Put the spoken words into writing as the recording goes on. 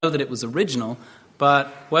that it was original, but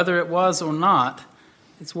whether it was or not,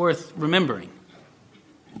 it's worth remembering.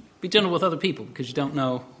 Be gentle with other people because you don't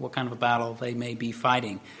know what kind of a battle they may be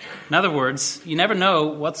fighting. In other words, you never know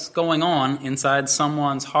what's going on inside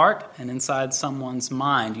someone's heart and inside someone's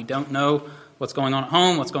mind. You don't know what's going on at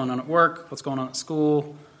home, what's going on at work, what's going on at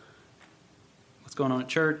school, what's going on at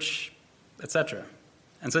church, etc.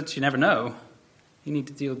 And since you never know, you need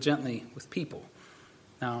to deal gently with people.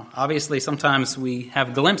 Now, obviously, sometimes we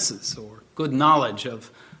have glimpses or good knowledge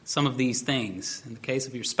of some of these things. In the case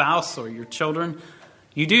of your spouse or your children,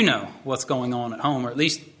 you do know what's going on at home, or at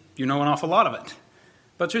least you know an awful lot of it.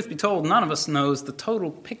 But truth be told, none of us knows the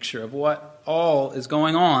total picture of what all is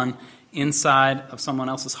going on inside of someone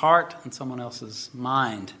else's heart and someone else's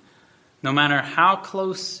mind. No matter how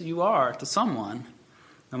close you are to someone,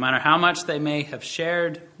 no matter how much they may have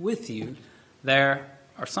shared with you, there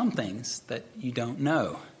are some things that you don't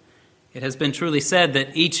know. It has been truly said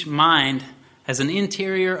that each mind has an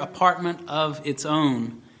interior apartment of its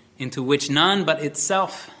own into which none but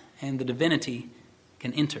itself and the divinity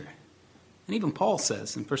can enter. And even Paul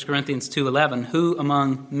says in 1 Corinthians 2:11, "Who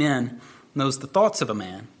among men knows the thoughts of a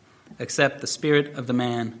man except the spirit of the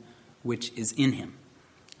man which is in him?"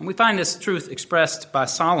 And we find this truth expressed by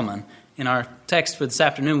Solomon in our text for this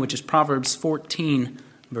afternoon, which is Proverbs 14,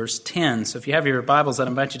 verse 10. So if you have your Bibles, I'd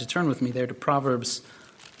invite you to turn with me there to Proverbs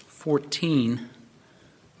 14,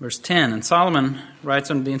 verse 10. And Solomon writes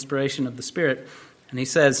under the inspiration of the Spirit, and he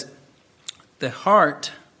says, "The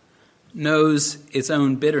heart knows its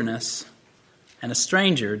own bitterness, and a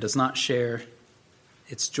stranger does not share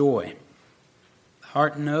its joy." The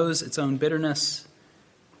heart knows its own bitterness,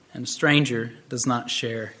 and a stranger does not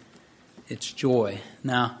share its joy.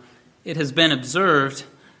 Now, it has been observed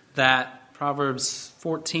that Proverbs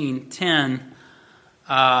 14:10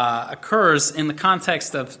 occurs in the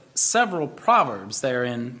context of several proverbs there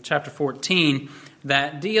in chapter 14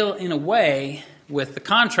 that deal in a way with the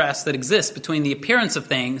contrast that exists between the appearance of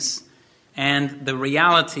things and the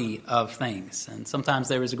reality of things. And sometimes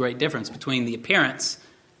there is a great difference between the appearance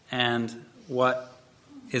and what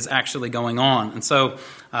is actually going on. And so,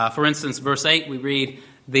 for instance, verse 8, we read,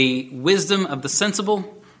 "The wisdom of the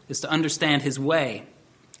sensible is to understand his way,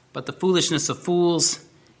 but the foolishness of fools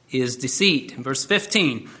is deceit." In verse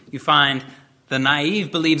 15, you find the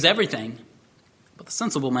naive believes everything, but the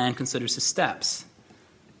sensible man considers his steps.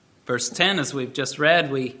 Verse 10, as we've just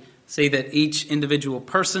read, we see that each individual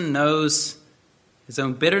person knows his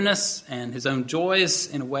own bitterness and his own joys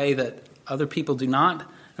in a way that other people do not.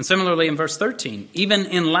 And similarly in verse 13, "Even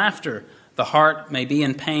in laughter the heart may be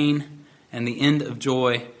in pain, and the end of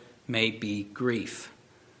joy may be grief."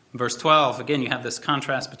 In verse 12, again, you have this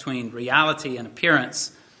contrast between reality and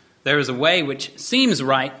appearance. There is a way which seems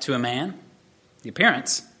right to a man, the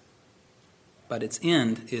appearance, but its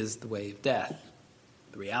end is the way of death,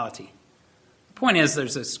 the reality. The point is,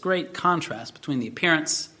 there's this great contrast between the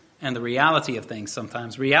appearance and the reality of things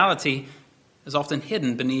sometimes. Reality is often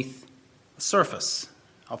hidden beneath the surface,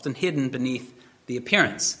 often hidden beneath the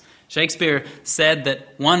appearance. Shakespeare said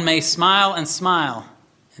that one may smile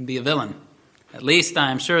and be a villain. At least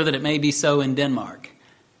I am sure that it may be so in Denmark.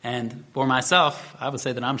 And for myself, I would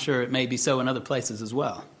say that I'm sure it may be so in other places as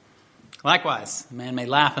well. Likewise, a man may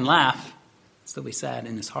laugh and still be sad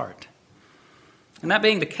in his heart. And that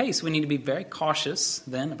being the case, we need to be very cautious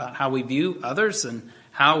then about how we view others and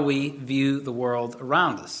how we view the world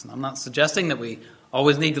around us. And I'm not suggesting that we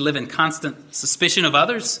always need to live in constant suspicion of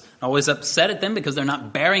others, always upset at them because they're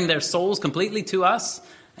not bearing their souls completely to us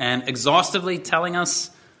and exhaustively telling us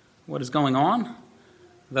what is going on.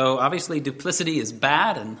 Though obviously duplicity is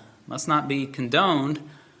bad and must not be condoned,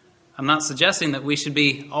 I'm not suggesting that we should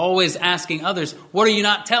be always asking others, "What are you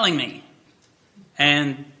not telling me?"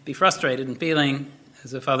 and be frustrated and feeling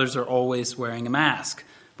as if others are always wearing a mask.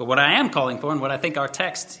 But what I am calling for, and what I think our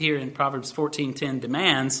text here in Proverbs 14:10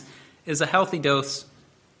 demands, is a healthy dose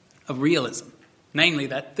of realism. Namely,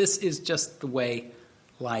 that this is just the way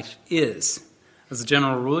life is. As a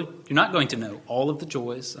general rule, you're not going to know all of the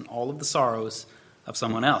joys and all of the sorrows of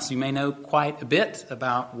someone else. You may know quite a bit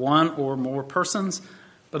about one or more persons,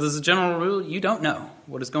 but as a general rule, you don't know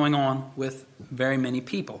what is going on with very many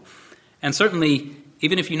people. And certainly,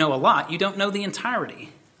 even if you know a lot, you don't know the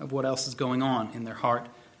entirety of what else is going on in their heart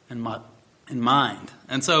and mind.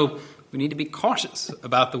 And so we need to be cautious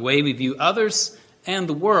about the way we view others and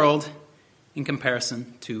the world in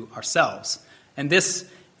comparison to ourselves. And this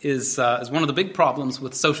is one of the big problems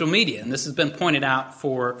with social media. And this has been pointed out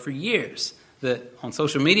for years, that on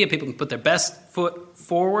social media, people can put their best foot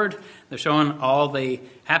forward. They're showing all the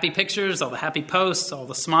happy pictures, all the happy posts, all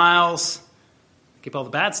the smiles, keep all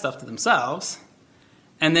the bad stuff to themselves.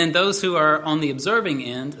 And then those who are on the observing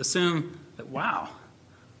end assume that, wow,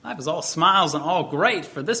 life is all smiles and all great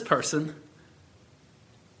for this person.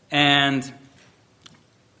 And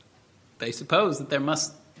they suppose that there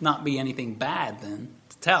must not be anything bad then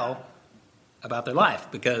to tell about their life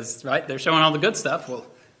because, right, they're showing all the good stuff. Well,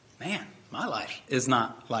 man, my life is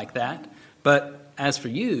not like that. But as for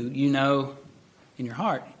you, you know in your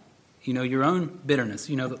heart, you know your own bitterness.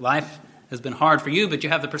 You know that life has been hard for you, but you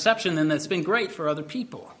have the perception then that it's been great for other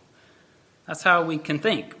people. That's how we can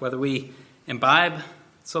think, whether we imbibe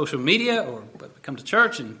social media or whether we come to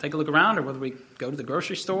church and take a look around or whether we go to the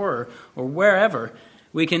grocery store or wherever.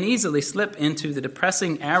 We can easily slip into the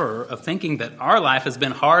depressing error of thinking that our life has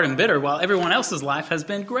been hard and bitter while everyone else's life has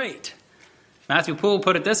been great. Matthew Poole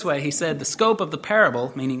put it this way. He said, the scope of the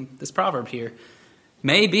parable, meaning this proverb here,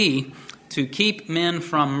 may be to keep men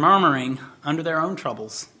from murmuring under their own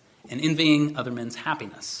troubles and envying other men's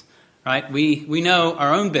happiness. Right? We know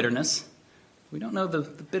our own bitterness. We don't know the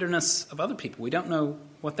bitterness of other people. We don't know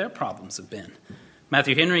what their problems have been.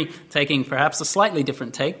 Matthew Henry, taking perhaps a slightly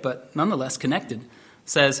different take, but nonetheless connected,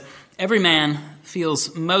 says, every man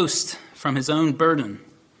feels most from his own burden,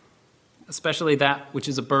 especially that which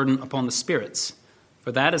is a burden upon the spirits,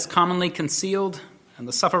 for that is commonly concealed, and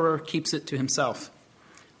the sufferer keeps it to himself.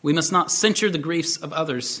 We must not censure the griefs of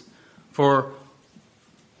others, for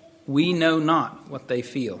we know not what they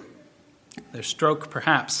feel. Their stroke,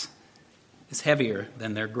 perhaps, is heavier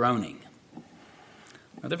than their groaning.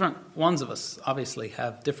 Now, different ones of us obviously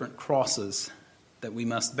have different crosses that we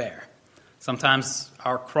must bear. Sometimes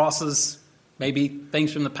our crosses may be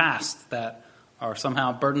things from the past that are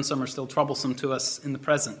somehow burdensome or still troublesome to us in the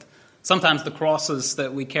present. Sometimes the crosses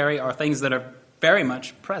that we carry are things that are very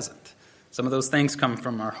much present. Some of those things come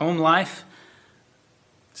from our home life,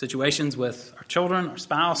 situations with our children, our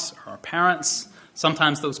spouse, or our parents.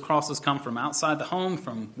 Sometimes those crosses come from outside the home,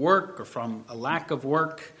 from work or from a lack of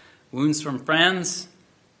work, wounds from friends,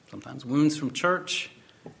 sometimes wounds from church.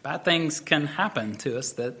 Bad things can happen to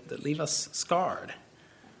us that leave us scarred.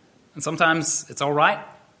 And sometimes it's all right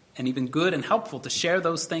and even good and helpful to share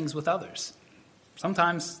those things with others.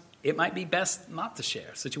 Sometimes it might be best not to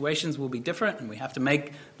share. Situations will be different, and we have to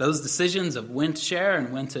make those decisions of when to share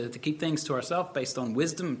and when to keep things to ourselves based on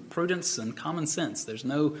wisdom, prudence, and common sense. There's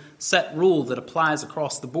no set rule that applies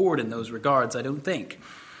across the board in those regards, I don't think.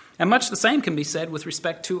 And much the same can be said with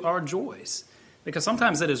respect to our joys, because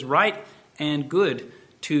sometimes it is right and good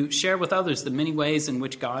to share with others the many ways in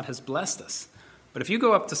which God has blessed us. But if you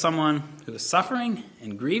go up to someone who is suffering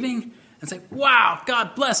and grieving and say, wow,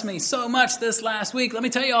 God blessed me so much this last week, let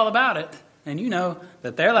me tell you all about it, and you know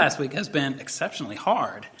that their last week has been exceptionally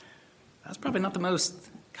hard, that's probably not the most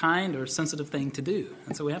kind or sensitive thing to do.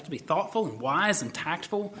 And so we have to be thoughtful and wise and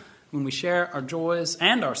tactful when we share our joys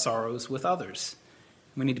and our sorrows with others.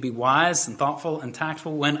 We need to be wise and thoughtful and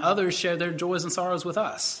tactful when others share their joys and sorrows with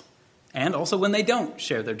us, and also when they don't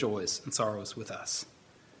share their joys and sorrows with us.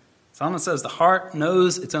 Solomon says the heart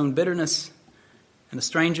knows its own bitterness, and a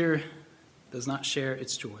stranger does not share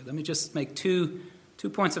its joy. Let me just make two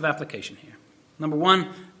points of application here. Number one,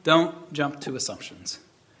 don't jump to assumptions.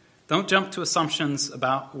 Don't jump to assumptions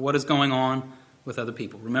about what is going on with other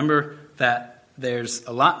people. Remember that there's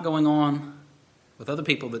a lot going on with other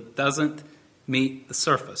people that doesn't meet the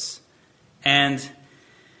surface. And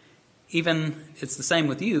even it's the same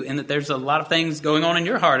with you in that there's a lot of things going on in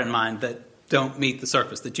your heart and mind that don't meet the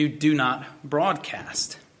surface, that you do not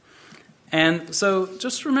broadcast. And so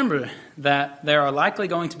just remember that there are likely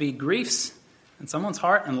going to be griefs in someone's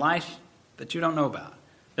heart and life that you don't know about.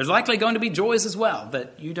 There's likely going to be joys as well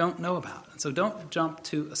that you don't know about. And so don't jump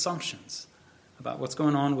to assumptions about what's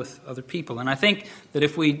going on with other people. And I think that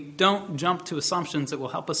if we don't jump to assumptions, it will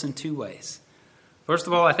help us in two ways. First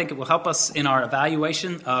of all, I think it will help us in our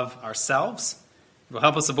evaluation of ourselves. It will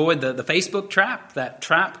help us avoid the Facebook trap, that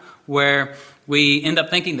trap where we end up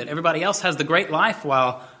thinking that everybody else has the great life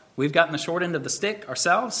while we've gotten the short end of the stick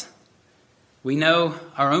ourselves. We know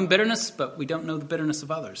our own bitterness, but we don't know the bitterness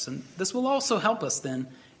of others. And this will also help us then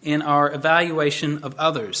in our evaluation of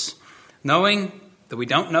others. Knowing that we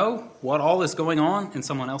don't know what all is going on in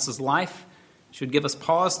someone else's life should give us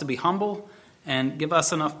pause to be humble and give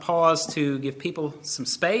us enough pause to give people some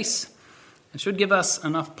space. It should give us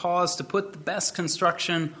enough pause to put the best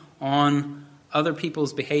construction on other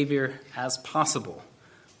people's behavior as possible.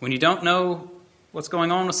 When you don't know what's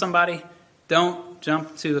going on with somebody, don't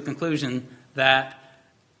jump to the conclusion that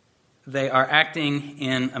they are acting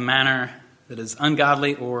in a manner that is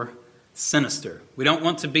ungodly or sinister. We don't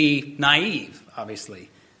want to be naive, obviously,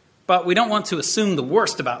 but we don't want to assume the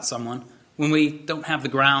worst about someone when we don't have the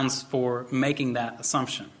grounds for making that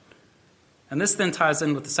assumption. And this then ties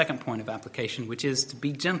in with the second point of application, which is to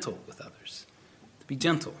be gentle with others. To be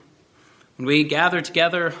gentle. When we gather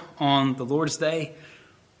together on the Lord's Day,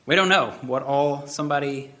 we don't know what all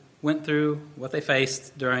somebody went through, what they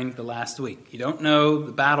faced during the last week. You don't know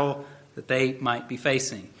the battle that they might be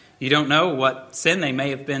facing. You don't know what sin they may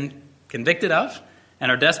have been convicted of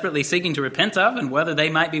and are desperately seeking to repent of, and whether they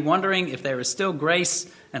might be wondering if there is still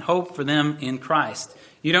grace and hope for them in Christ.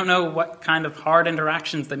 You don't know what kind of hard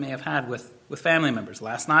interactions they may have had with family members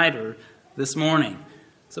last night or this morning.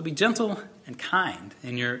 So be gentle and kind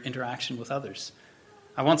in your interaction with others.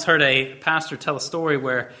 I once heard a pastor tell a story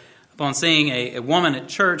where, upon seeing a woman at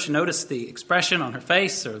church, noticed the expression on her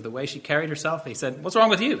face or the way she carried herself. He said, "What's wrong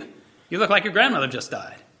with you? You look like your grandmother just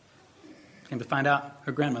died." Came to find out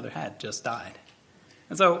her grandmother had just died.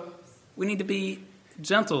 And so we need to be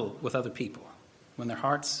gentle with other people when their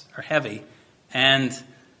hearts are heavy and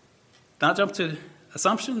not jump to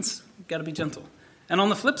assumptions. We've got to be gentle. And on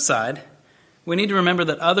the flip side, we need to remember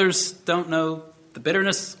that others don't know the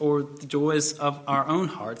bitterness or the joys of our own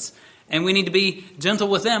hearts, and we need to be gentle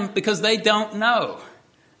with them because they don't know.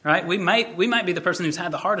 Right? We might be the person who's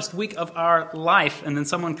had the hardest week of our life, and then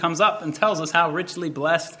someone comes up and tells us how richly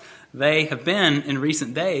blessed they have been in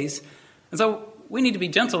recent days. And so we need to be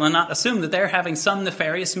gentle and not assume that they're having some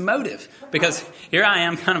nefarious motive, because here I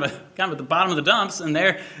am kind of at the bottom of the dumps, and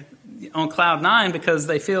they're on cloud nine because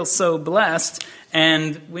they feel so blessed,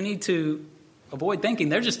 and we need to avoid thinking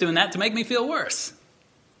they're just doing that to make me feel worse.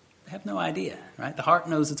 They have no idea, right? The heart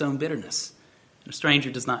knows its own bitterness, and a stranger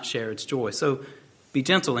does not share its joy. So be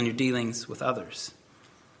gentle in your dealings with others.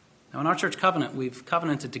 Now, in our church covenant, we've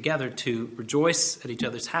covenanted together to rejoice at each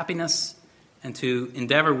other's happiness and to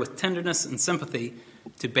endeavor with tenderness and sympathy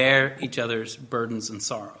to bear each other's burdens and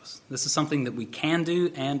sorrows. This is something that we can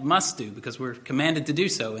do and must do because we're commanded to do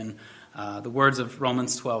so in the words of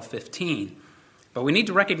Romans 12:15. But we need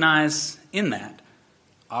to recognize in that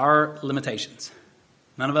our limitations.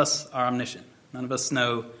 None of us are omniscient. None of us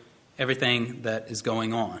know everything that is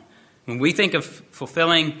going on. When we think of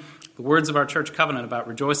fulfilling the words of our church covenant about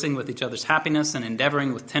rejoicing with each other's happiness and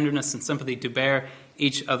endeavoring with tenderness and sympathy to bear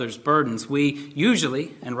each other's burdens, we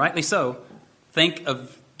usually, and rightly so, think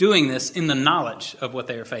of doing this in the knowledge of what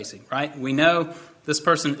they are facing, right? We know this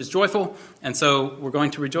person is joyful, and so we're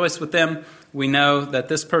going to rejoice with them. We know that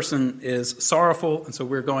this person is sorrowful, and so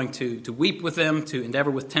we're going to weep with them, to endeavor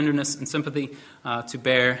with tenderness and sympathy to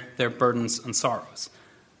bear their burdens and sorrows.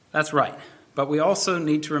 That's right. But we also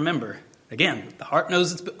need to remember, again, the heart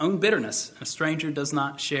knows its own bitterness. A stranger does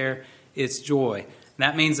not share its joy.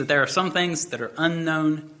 That means that there are some things that are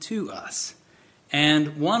unknown to us.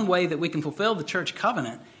 And one way that we can fulfill the church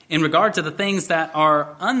covenant in regard to the things that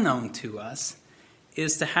are unknown to us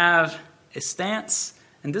is to have a stance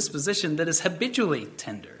and disposition that is habitually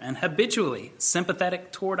tender and habitually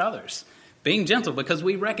sympathetic toward others. Being gentle because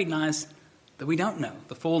we recognize that we don't know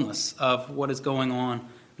the fullness of what is going on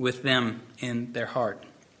with them in their heart.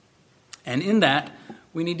 And in that,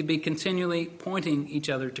 we need to be continually pointing each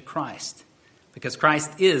other to Christ, because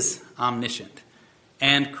Christ is omniscient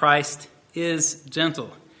and Christ is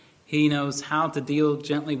gentle. He knows how to deal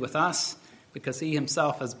gently with us because he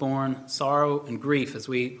himself has borne sorrow and grief, as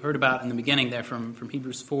we heard about in the beginning there from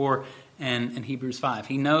Hebrews 4 and Hebrews 5.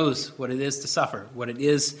 He knows what it is to suffer, what it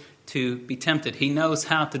is to be tempted. He knows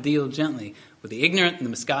how to deal gently with the ignorant and the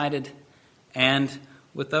misguided, and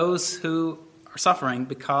with those who are suffering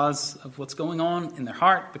because of what's going on in their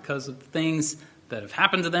heart, because of the things that have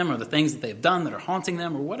happened to them or the things that they have done that are haunting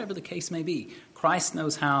them, or whatever the case may be. Christ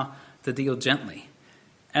knows how to deal gently.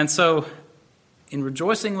 And so, in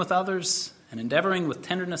rejoicing with others and endeavoring with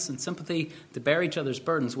tenderness and sympathy to bear each other's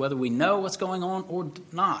burdens, whether we know what's going on or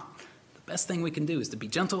not, the best thing we can do is to be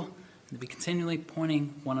gentle and to be continually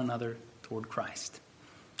pointing one another toward Christ.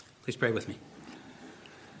 Please pray with me.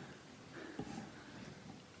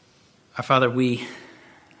 Our Father, we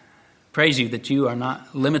praise you that you are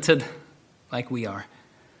not limited like we are,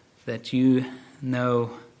 that you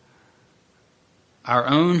know our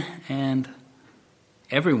own and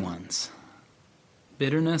everyone's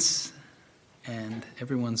bitterness and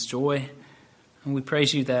everyone's joy. And we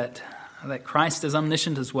praise you that Christ is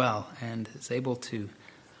omniscient as well and is able to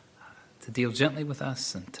deal gently with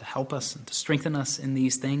us and to help us and to strengthen us in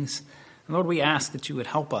these things. And Lord, we ask that you would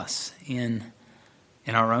help us in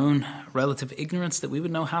our own relative ignorance, that we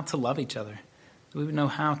would know how to love each other, that we would know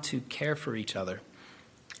how to care for each other,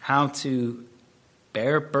 how to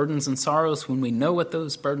bear burdens and sorrows when we know what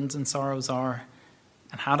those burdens and sorrows are,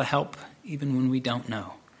 and how to help even when we don't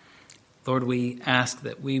know. Lord, we ask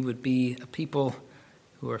that we would be a people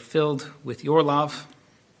who are filled with your love,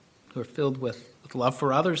 who are filled with the love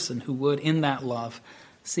for others and who would, in that love,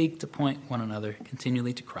 seek to point one another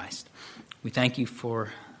continually to Christ. We thank you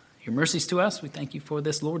for your mercies to us. We thank you for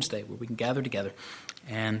this Lord's Day where we can gather together.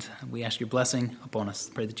 And we ask your blessing upon us.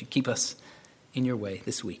 Pray that you keep us in your way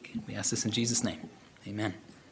this week. We ask this in Jesus' name. Amen.